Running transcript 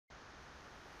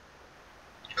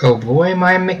Oh boy,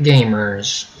 my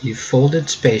gamers, you folded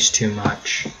space too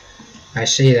much. I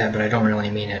say that, but I don't really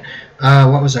mean it.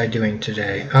 What was I doing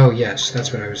today? Oh yes,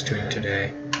 that's what I was doing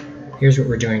today. Here's what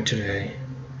we're doing today.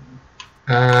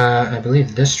 I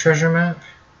believe this treasure map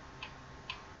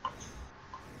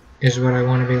is what I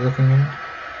want to be looking at.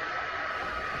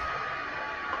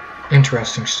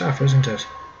 Interesting stuff, isn't it?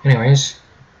 Anyways,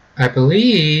 I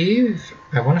believe,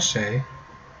 I want to say,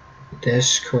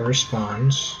 this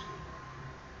corresponds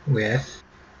with,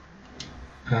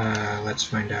 let's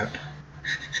find out.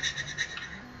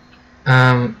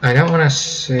 I don't want to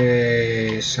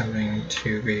say something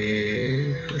to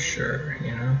be for sure,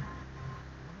 you know?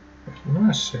 I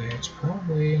want to say it's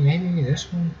probably, maybe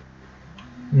this one?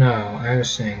 No, I was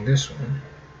saying this one.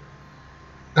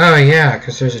 Oh yeah,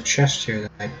 because there's a chest here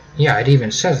that yeah, it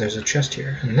even says there's a chest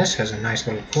here. And this has a nice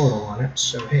little portal on it,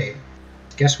 so hey.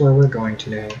 Guess where we're going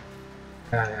today?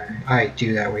 I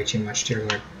do that way too much, dear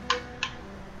lord.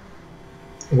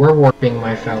 We're warping,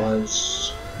 my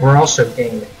fellas. We're also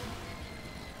gaming.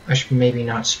 I should maybe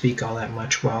not speak all that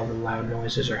much while the loud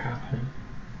noises are happening.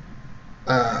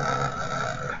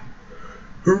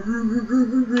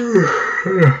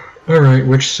 Alright,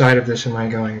 which side of this am I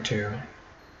going to?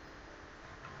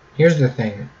 Here's the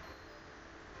thing.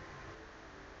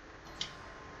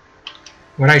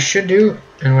 What I should do,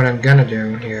 and what I'm gonna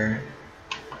do here,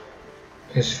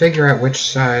 is figure out which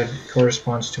side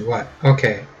corresponds to what.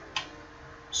 Okay.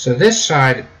 So this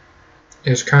side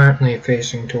is currently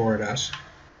facing toward us.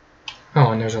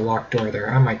 Oh, and there's a locked door there.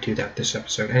 I might do that this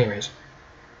episode. Anyways.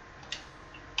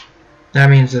 That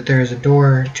means that there is a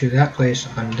door to that place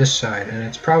on this side, and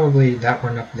it's probably that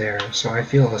one up there. So I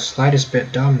feel the slightest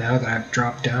bit dumb now that I've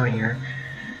dropped down here.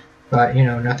 But, you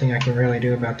know, nothing I can really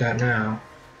do about that now.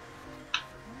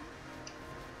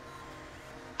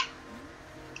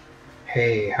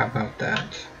 Hey, how about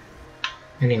that?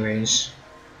 Anyways.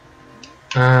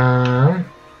 That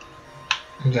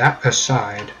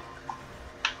aside.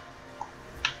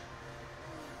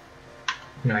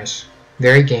 Nice.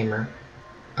 Very gamer.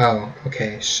 Oh,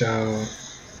 okay, so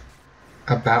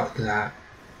about that.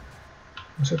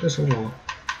 What's with this little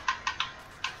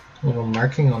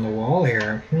marking on the wall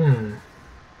here?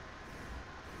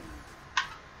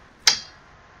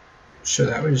 So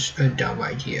that was a dumb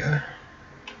idea.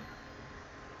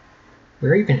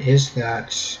 Where even is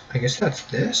that? I guess that's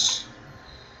this?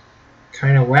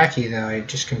 Kind of wacky though, I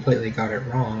just completely got it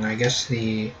wrong. I guess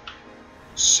the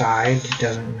side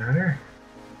doesn't matter.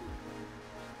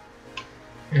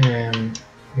 And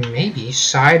maybe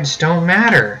sides don't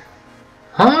matter.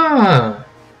 Huh!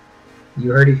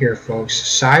 You heard it here, folks.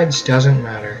 Sides doesn't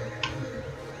matter.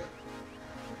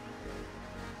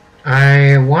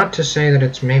 I want to say that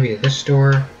it's maybe this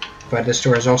door, but this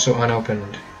door is also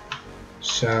unopened.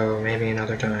 So maybe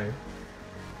another time.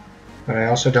 But I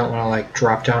also don't want to like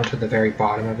drop down to the very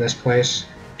bottom of this place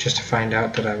just to find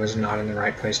out that I was not in the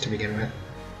right place to begin with.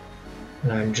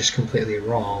 And I'm just completely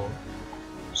wrong.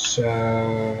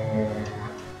 So,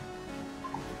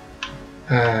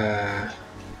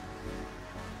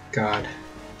 God.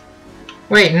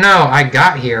 Wait, no, I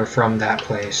got here from that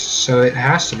place, so it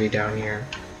has to be down here.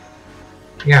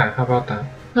 Yeah, how about that?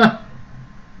 Huh.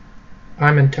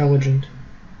 I'm intelligent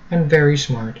and very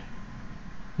smart.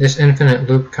 This infinite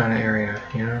loop kind of area,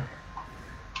 you know?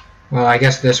 Well, I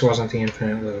guess this wasn't the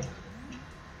infinite loop.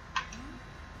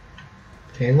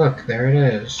 Hey, look, there it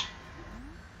is.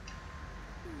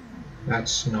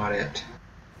 That's not it.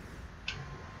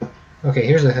 Okay,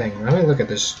 here's the thing. Let me look at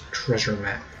this treasure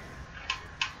map.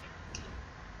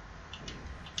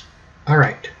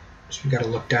 Alright, so we gotta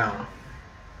look down.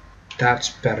 That's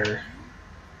better.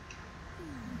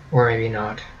 Or maybe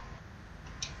not.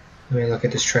 Let me look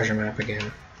at this treasure map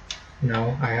again.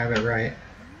 No, I have it right.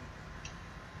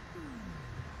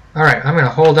 Alright, I'm gonna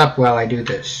hold up while I do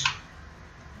this.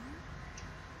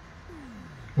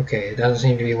 Okay, it doesn't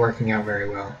seem to be working out very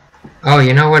well. Oh,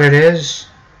 you know what it is?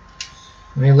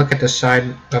 Let me look at the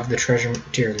side of the treasure.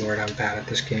 Dear Lord, I'm bad at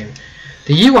this game.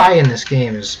 The UI in this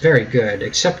game is very good,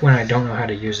 except when I don't know how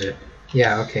to use it.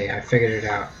 Yeah, okay, I figured it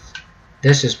out.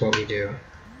 This is what we do.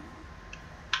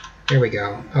 There we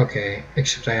go. Okay,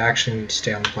 except I actually need to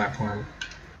stay on the platform.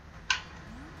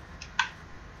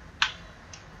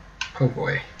 Oh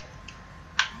boy.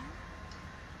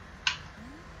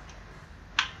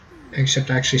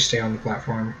 Except actually stay on the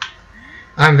platform.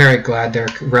 I'm very glad they're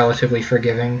relatively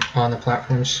forgiving on the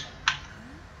platforms.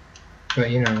 But,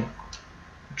 you know,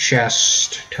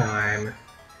 chest time.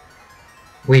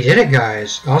 We did it,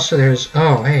 guys! Also, there's...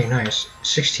 Oh, hey, nice.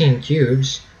 16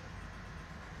 cubes.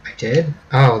 I did?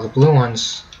 Oh, the blue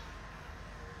ones...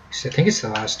 I think it's the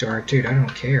last door. Dude, I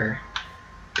don't care.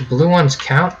 The blue ones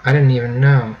count? I didn't even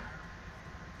know.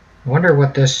 I wonder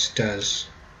what this does.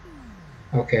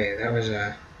 Okay, that was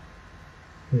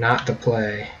not the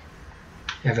play,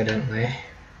 evidently.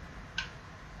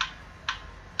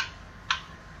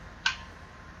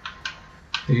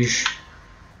 Eesh.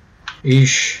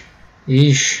 Eesh.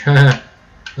 Eesh.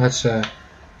 Let's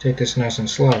take this nice and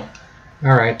slow.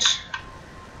 Alright.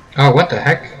 Oh, what the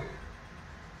heck?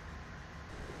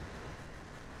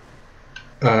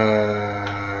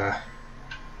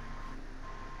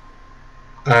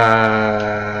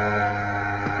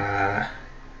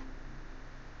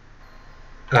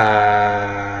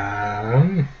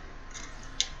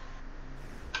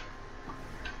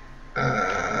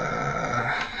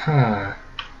 Huh.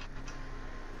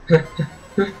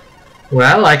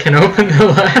 Well, I can open the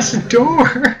last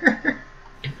door.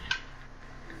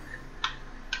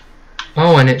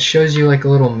 Oh, and it shows you like a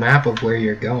little map of where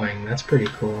you're going. That's pretty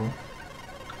cool.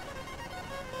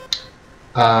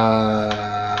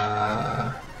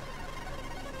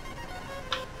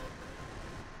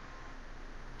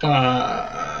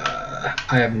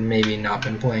 I have maybe not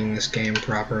been playing this game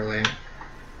properly.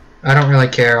 I don't really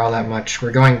care all that much.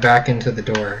 We're going back into the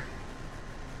door.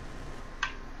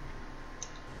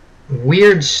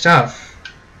 Weird stuff.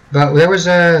 But there was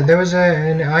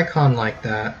an icon like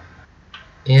that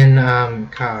in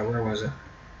God, where was it?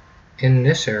 In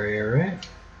this area, right?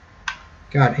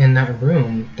 God, in that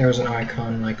room there was an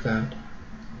icon like that.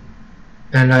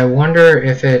 And I wonder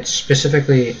if it's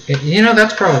specifically, you know,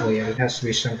 that's probably it. It has to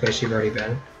be someplace you've already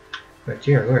been. But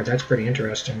dear Lord, that's pretty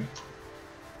interesting.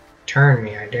 Turn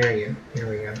me, I dare you. Here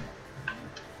we go.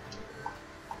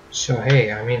 So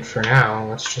hey, I mean, for now,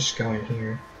 let's just go in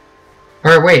here.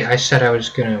 Or wait, I said I was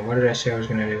gonna, what did I say I was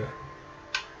gonna do?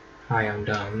 Hi, I'm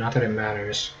dumb. Not that it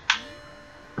matters.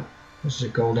 This is a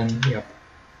golden, yep.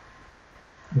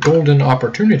 Golden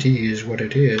opportunity is what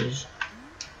it is.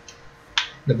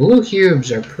 The blue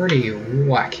cubes are pretty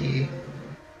wacky.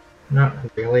 Not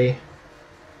really,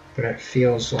 but it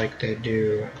feels like they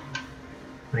do.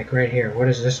 Like right here, what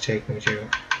does this take me to?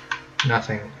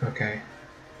 Nothing. Okay,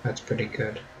 that's pretty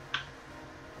good.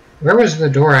 Where was the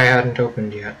door I hadn't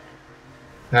opened yet?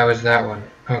 That was that one.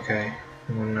 Okay,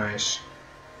 oh, nice.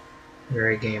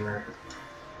 Very gamer.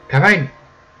 Have I?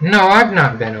 No, I've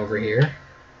not been over here.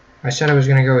 I said I was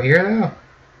gonna go here though,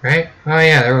 right? Oh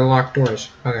yeah, there were locked doors.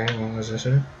 Okay, well, is this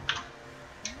it?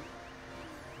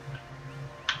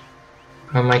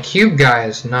 My cube guy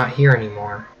is not here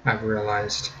anymore, I've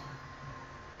realized.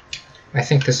 I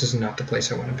think this is not the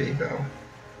place I want to be, though.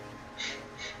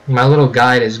 My little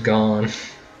guide is gone.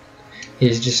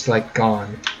 He's just, like,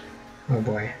 gone. Oh,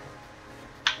 boy.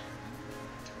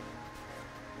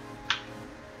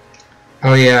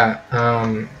 Oh, yeah,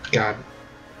 God.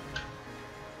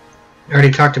 I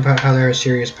already talked about how there are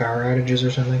serious power outages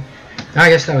or something. I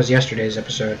guess that was yesterday's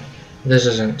episode. This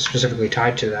isn't specifically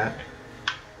tied to that.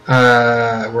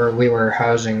 Where we were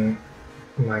housing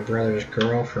my brother's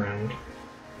girlfriend.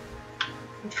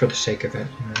 For the sake of it,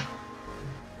 you know.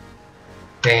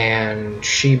 And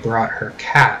she brought her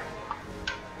cat.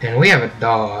 And we have a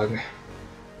dog.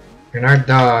 And our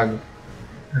dog,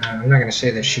 I'm not going to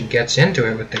say that she gets into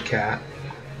it with the cat.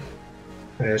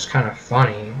 But it was kind of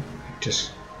funny.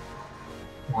 Just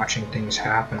watching things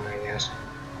happen, I guess.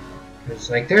 It's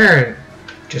like they're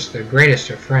just the greatest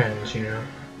of friends, you know.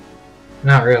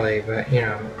 Not really, but, you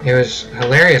know, it was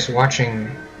hilarious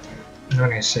watching. I'm not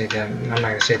gonna say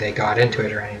they got into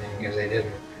it or anything, because they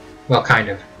didn't. Well, kind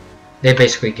of. They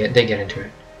basically get into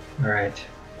it. All right,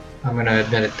 I'm gonna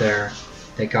admit it there.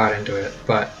 They got into it,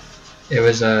 but it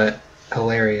was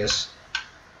hilarious,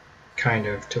 kind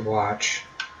of, to watch.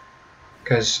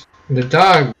 Because the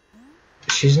dog,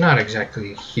 she's not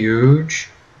exactly huge.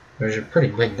 There's a pretty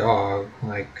big dog,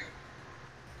 like.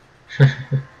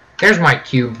 There's my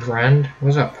cube friend.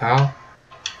 What's up, pal?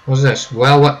 What's this?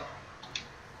 Well, what?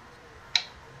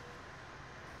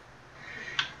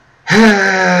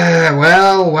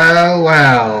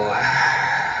 well.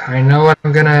 I know what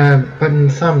I'm gonna put in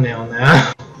the thumbnail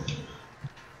now.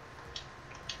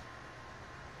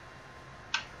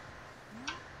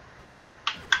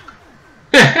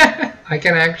 I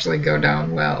can actually go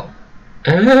down well.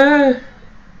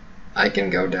 I can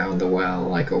go down the well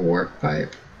like a work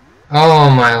pipe. Oh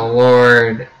my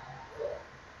lord.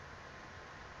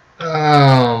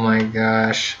 Oh my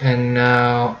gosh. And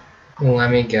now,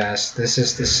 let me guess, this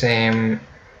is the same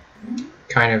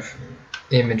kind of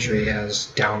imagery as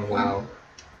down well.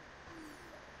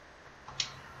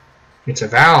 It's a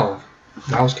valve.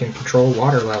 Valves can control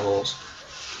water levels.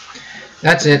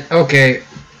 That's it. Okay.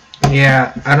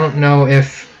 Yeah, I don't know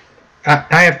if...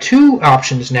 I have two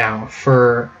options now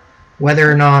for whether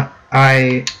or not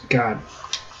God.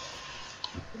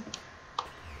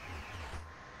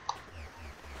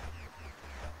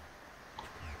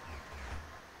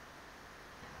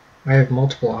 I have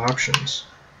multiple options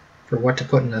for what to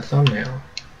put in the thumbnail.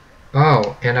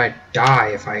 Oh, and I die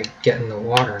if I get in the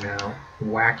water now.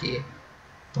 Wacky.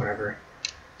 Whatever.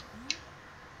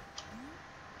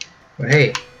 But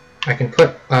hey, I can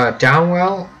put down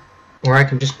well, or I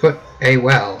can just put a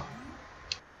well.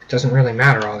 It doesn't really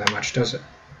matter all that much, does it?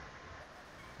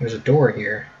 There's a door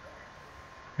here,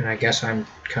 and I guess I'm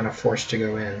kind of forced to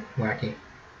go in. Wacky.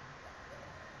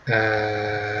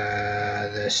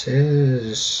 This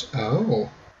is... oh.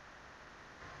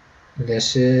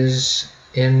 This is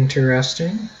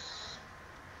interesting.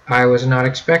 I was not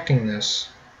expecting this.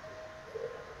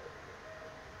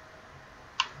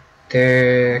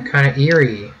 They're kind of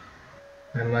eerie,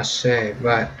 I must say,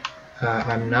 but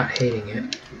I'm not hating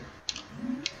it.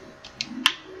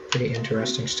 Pretty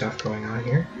interesting stuff going on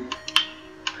here.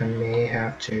 I may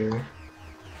have to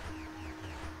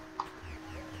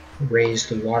raise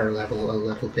the water level a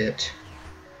little bit.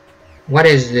 What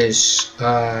is this?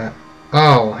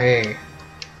 Oh, hey.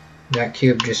 That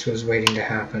cube just was waiting to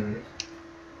happen.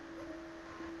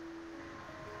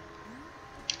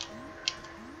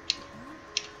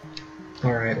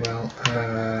 Alright, well,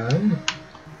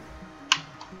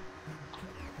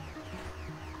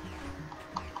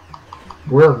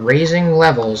 we're raising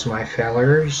levels, my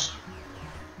fellers.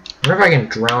 I wonder if I can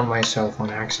drown myself on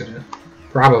accident.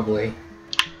 Probably.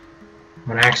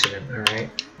 On accident, alright.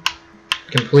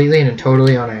 Completely and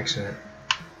totally on accident.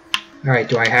 Alright,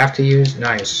 do I have to use?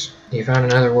 Nice. You found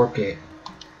another warp gate.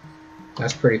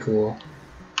 That's pretty cool.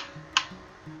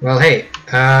 Well, hey,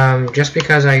 just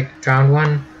because I found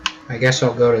one, I guess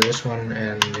I'll go to this one,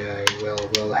 and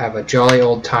we'll have a jolly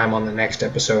old time on the next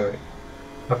episode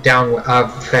of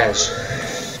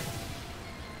Fez.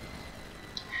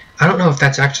 I don't know if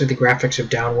that's actually the graphics of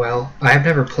Downwell. I have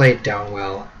never played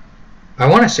Downwell. I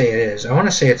want to say it is. I want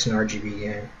to say it's an RGB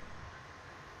game.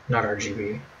 Not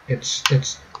RGB. It's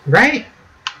right?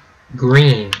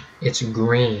 Green. It's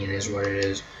green is what it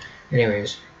is.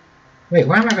 Anyways. Wait,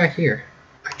 why am I back here?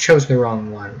 I chose the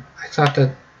wrong one. I thought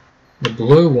that the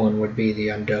blue one would be the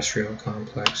industrial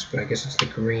complex, but I guess it's the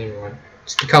green one.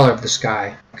 It's the color of the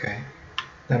sky. Okay.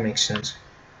 That makes sense.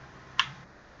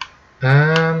 So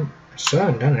I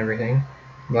haven't done everything.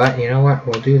 But you know what?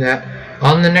 We'll do that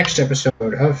on the next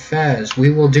episode of Fez. We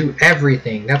will do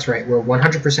everything. That's right. We're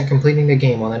 100% completing the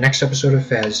game on the next episode of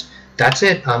Fez. That's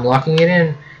it. I'm locking it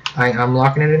in. I'm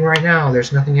locking it in right now.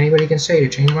 There's nothing anybody can say to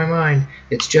change my mind.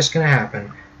 It's just going to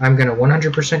happen. I'm going to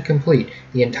 100% complete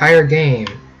the entire game.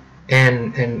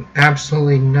 And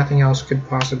absolutely nothing else could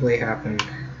possibly happen.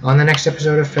 On the next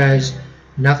episode of Fez,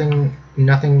 nothing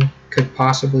could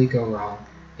possibly go wrong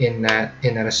in that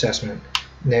assessment.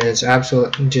 There's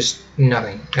absolutely just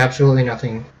nothing. Absolutely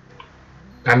nothing.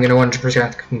 I'm going to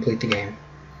 100% complete the game.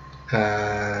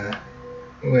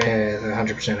 With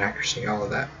 100% accuracy, all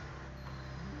of that.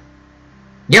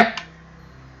 Yep!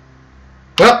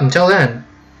 Well, until then,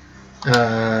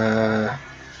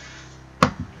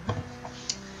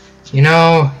 you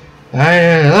know,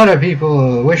 a lot of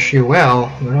people wish you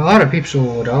well, but a lot of people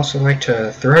would also like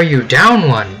to throw you down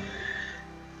one.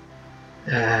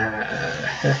 I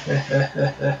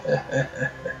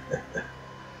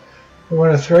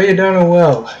want to throw you down a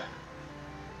well.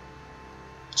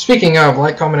 Speaking of,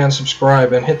 like, comment, and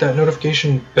subscribe, and hit that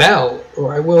notification bell,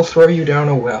 or I will throw you down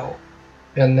a well.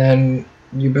 And then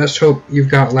you best hope you've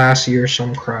got Lassie or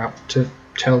some crap to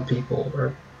tell people.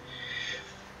 Or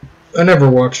I never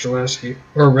watched Lassie,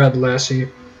 or read Lassie,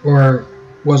 or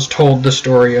was told the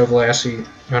story of Lassie.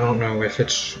 I don't know if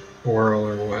it's oral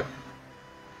or what.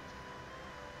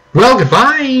 Well,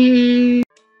 goodbye!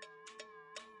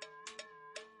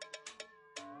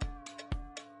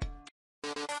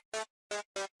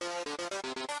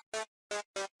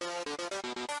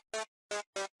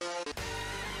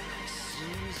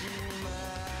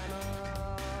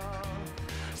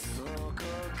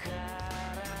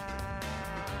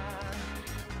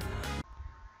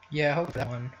 Yeah, I hope that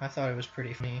one. I thought it was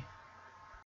pretty funny.